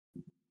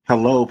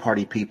Hello,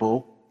 party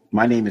people.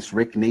 My name is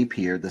Rick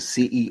Napier, the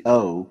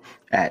CEO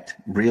at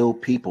Real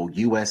People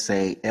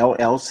USA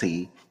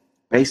LLC,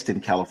 based in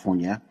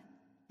California.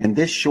 And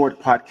this short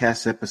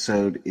podcast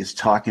episode is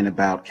talking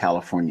about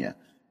California,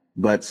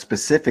 but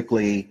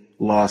specifically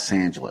Los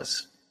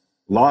Angeles.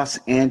 Los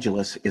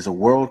Angeles is a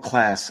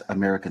world-class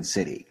American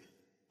city,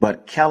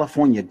 but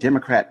California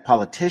Democrat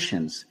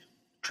politicians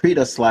treat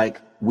us like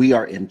we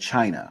are in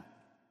China,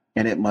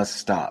 and it must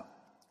stop.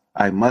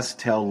 I must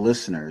tell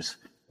listeners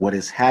what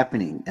is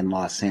happening in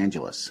Los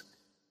Angeles.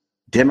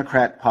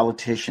 Democrat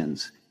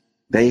politicians,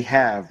 they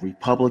have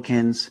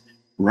Republicans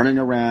running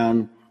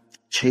around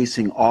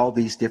chasing all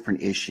these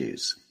different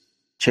issues,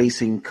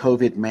 chasing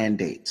COVID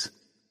mandates,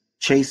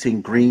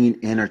 chasing green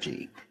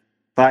energy,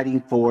 fighting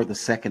for the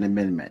Second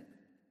Amendment,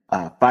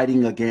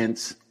 fighting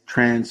against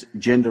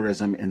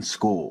transgenderism in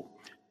school.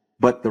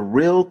 But the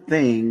real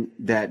thing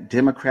that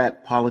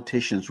Democrat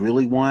politicians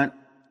really want,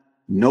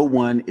 no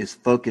one is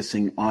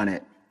focusing on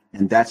it.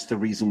 And that's the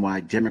reason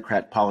why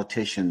Democrat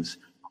politicians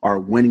are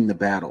winning the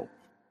battle.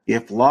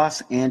 If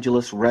Los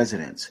Angeles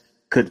residents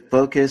could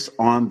focus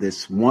on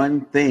this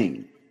one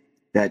thing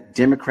that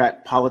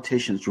Democrat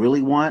politicians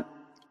really want,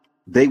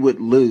 they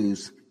would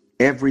lose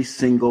every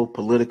single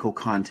political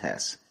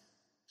contest.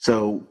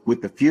 So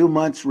with the few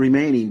months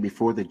remaining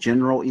before the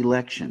general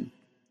election,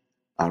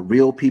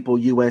 Real People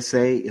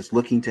USA is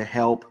looking to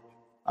help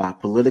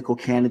political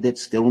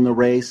candidates still in the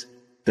race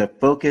to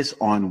focus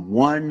on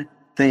one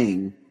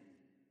thing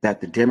that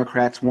the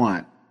Democrats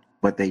want,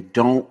 but they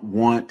don't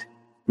want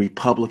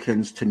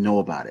Republicans to know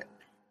about it.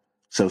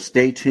 So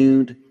stay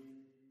tuned.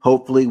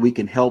 Hopefully we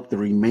can help the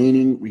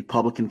remaining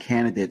Republican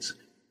candidates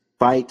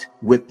fight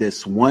with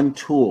this one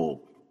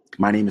tool.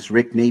 My name is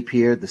Rick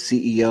Napier, the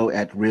CEO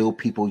at Real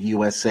People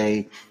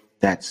USA.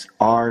 That's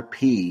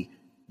rpusa.org.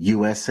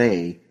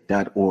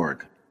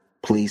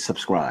 Please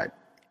subscribe.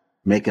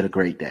 Make it a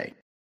great day.